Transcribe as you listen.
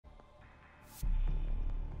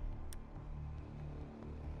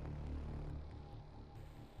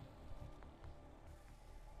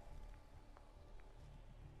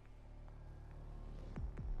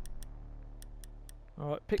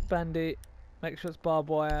Alright, pick bandit, make sure it's barbed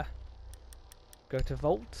wire, go to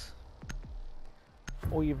vault.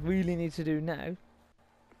 All you really need to do now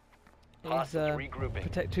is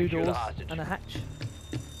protect two doors and a hatch.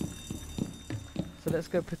 So let's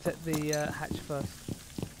go protect the hatch first,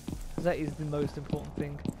 because that is the most important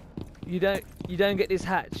thing. You don't get this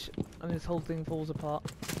hatch and this whole thing falls apart.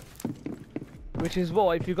 Which is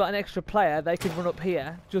why if you've got an extra player, they can run up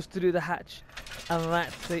here just to do the hatch, and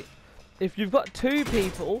that's it. If you've got two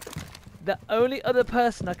people, the only other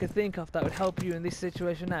person I could think of that would help you in this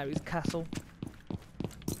situation now is Castle.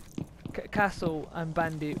 Castle and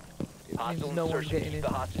Bandit. It means no one's getting in.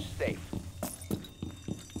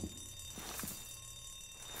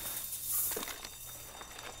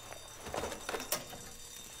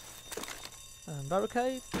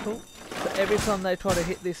 Barricade, cool. So every time they try to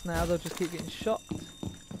hit this now, they'll just keep getting shocked.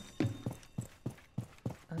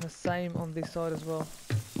 And the same on this side as well.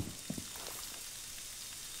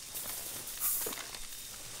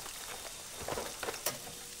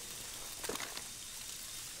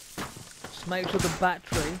 Just make sure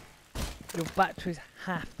your batteries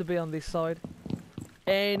have to be on this side.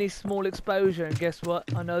 Any small exposure, and guess what?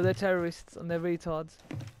 I know they're terrorists and they're retards.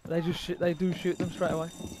 They do shoot them straight away.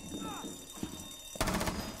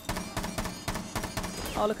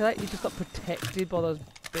 Oh, look at that, you just got protected by those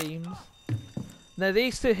beams. Now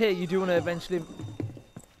these two here you do want to eventually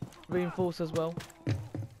reinforce as well.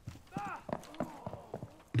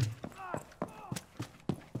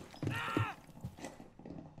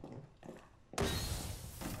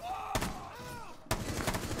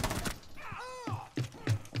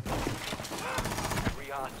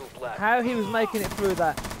 How he was making it through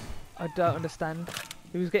that, I don't understand.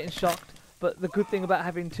 He was getting shocked, but the good thing about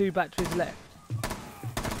having two batteries left,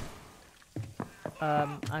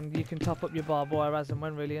 and you can top up your barbed wire as and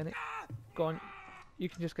when, really, innit? Go on, you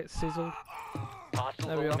can just get sizzled.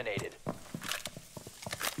 There we are.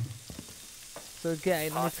 So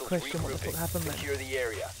again, I need to question what the fuck happened then. Secure the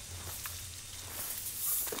area.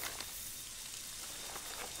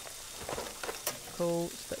 Cool,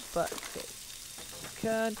 step back, get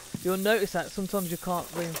can. You'll notice that sometimes you can't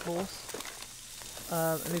reinforce.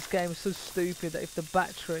 And this game is so stupid that if the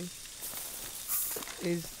battery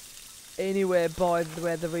is anywhere by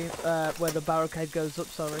where the barricade goes up,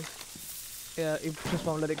 sorry, yeah, it just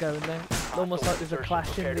won't let it go in there. Almost like there's a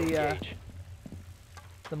clash in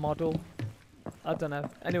the model. I don't know.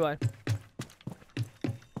 Anyway,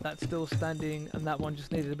 that's still standing, and that one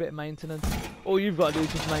just needed a bit of maintenance. All you've got to do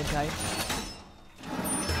is just maintain.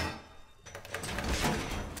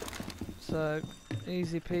 So,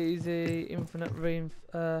 easy peasy, infinite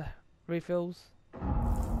refills.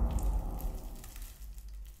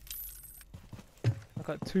 I've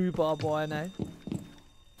got 2 barbed wire now.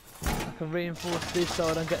 I can reinforce this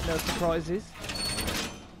side and get no surprises.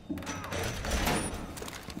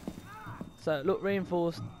 So, look,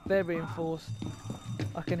 reinforced, they're reinforced.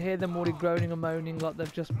 I can hear them already groaning and moaning like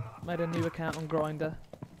they've just made a new account on Grindr.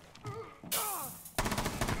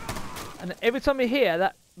 And every time you hear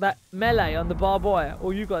that melee on the barbed wire,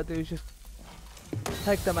 all you gotta do is just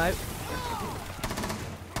take them out.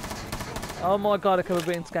 Oh my god, I could have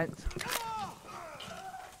been skanked.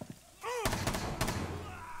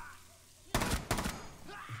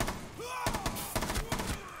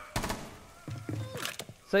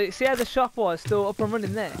 So you see how the shock wire is still up and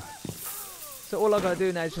running there? So all I gotta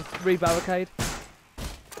do now is just re-barricade.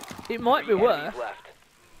 It might be worth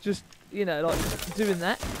just, you know, like doing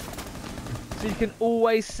that. So you can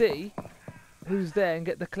always see who's there and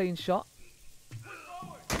get the clean shot.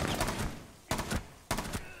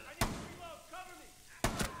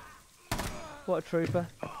 What a trooper.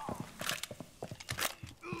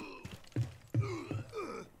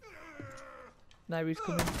 Now he's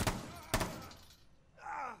coming.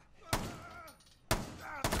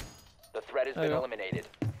 The threat has been eliminated.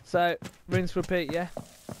 So, rinse, repeat, yeah?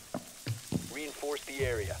 Reinforce the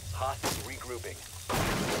area. Hostiles regrouping.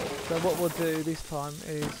 So what we'll do this time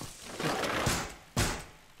is just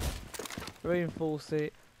reinforce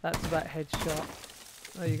it. That's about headshot.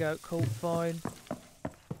 There you go, cool, fine.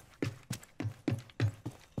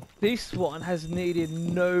 This one has needed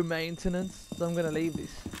no maintenance, so I'm going to leave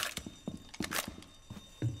this.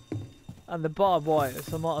 And the barbed wire,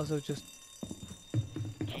 so I might as well just...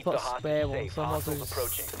 I've got a spare one, so I might as well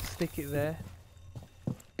just stick it there.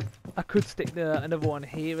 I could stick another one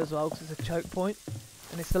here as well, because it's a choke point.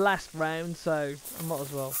 And it's the last round, so I might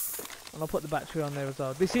as well. And I'll put the battery on there as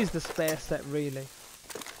well. This is the spare set, really.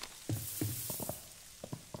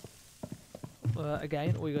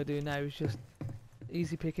 Again, all you gotta do now is just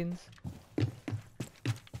easy pickings.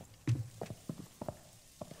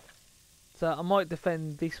 So I might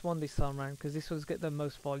defend this one this time round because this one's get the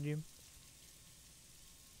most volume.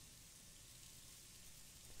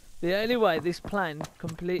 The only way this plan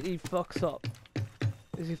completely fucks up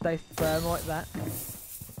is if they thermite that.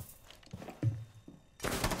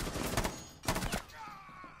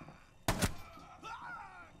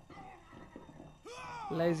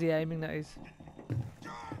 Lazy aiming, that is.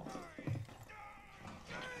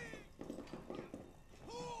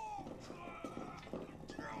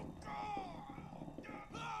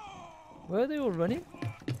 Where are they all running?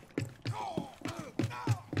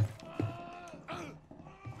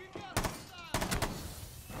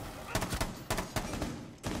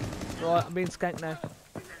 Right, I'm being skanked now.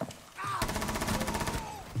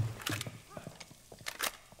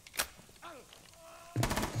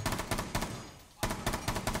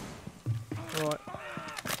 Right.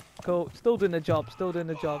 Cool. Still doing the job. Still doing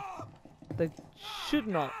the job. They should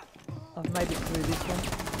not have made it through this one.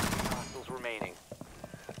 Hostiles remaining.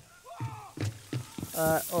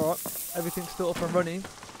 Alright. Everything's still up and running.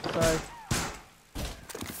 So,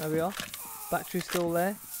 there we are. Battery's still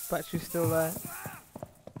there. Battery's still there.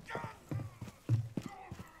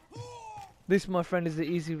 This, my friend, is the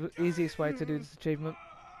easiest way to do this achievement.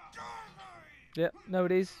 Yep, no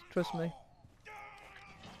it is. Trust me.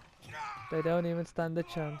 They don't even stand a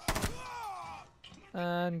chance.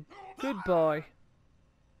 And goodbye.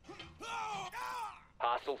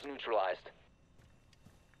 Hostiles neutralized.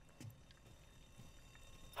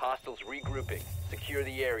 Hostiles regrouping. Secure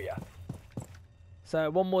the area. So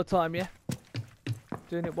one more time, yeah?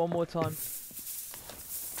 Doing it one more time.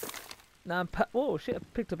 Now oh shit, I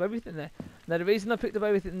picked up everything there. Now the reason I picked up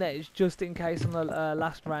everything there is just in case on the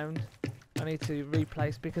last round I need to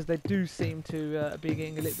replace, because they do seem to be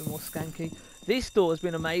getting a little bit more skanky. This store has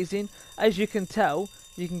been amazing. As you can tell,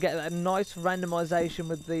 you can get that nice randomization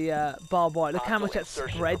with the barbed wire. Look how much that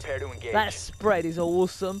spread. That spread is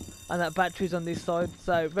awesome. And that battery's on this side.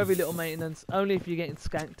 So very little maintenance, only if you're getting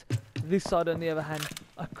skanked. This side on the other hand,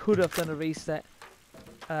 I could have done a reset.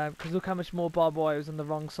 Because look how much more barbed wire is on the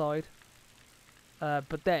wrong side.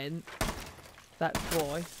 But then, that's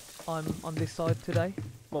why I'm on this side today.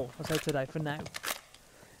 Well, I say today, for now.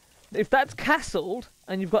 If that's castled,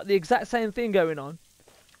 and you've got the exact same thing going on,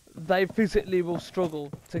 they physically will struggle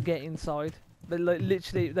to get inside. They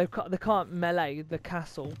literally, they can't melee the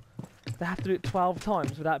castle. They have to do it 12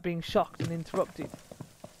 times without being shocked and interrupted.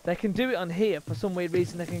 They can do it on here for some weird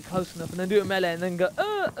reason. They can get close enough and then do a melee and then go,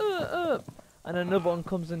 and another one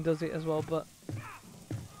comes and does it as well, but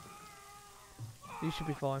you should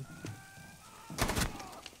be fine.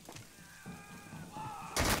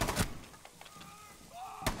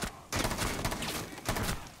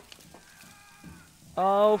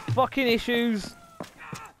 Oh, fucking issues.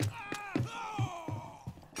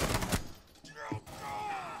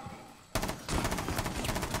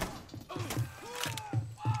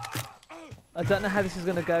 I don't know how this is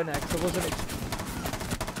going to go now, because I wasn't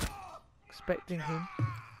expecting him.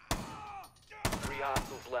 3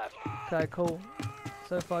 hostiles left. Okay, cool.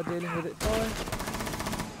 So far dealing with it fine.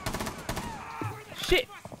 Shit!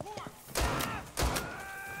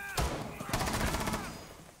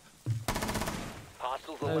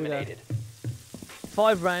 Hostiles eliminated.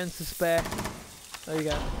 5 rounds to spare. There you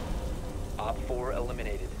go. Op 4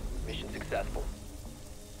 eliminated. Mission successful.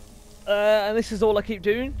 And this is all I keep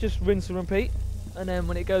doing. Just rinse and repeat. And then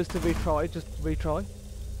when it goes to retry, just retry.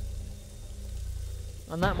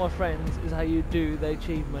 And that, my friends, is how you do the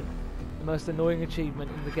achievement. The most annoying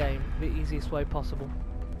achievement in the game. The easiest way possible.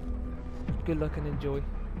 Good luck and enjoy.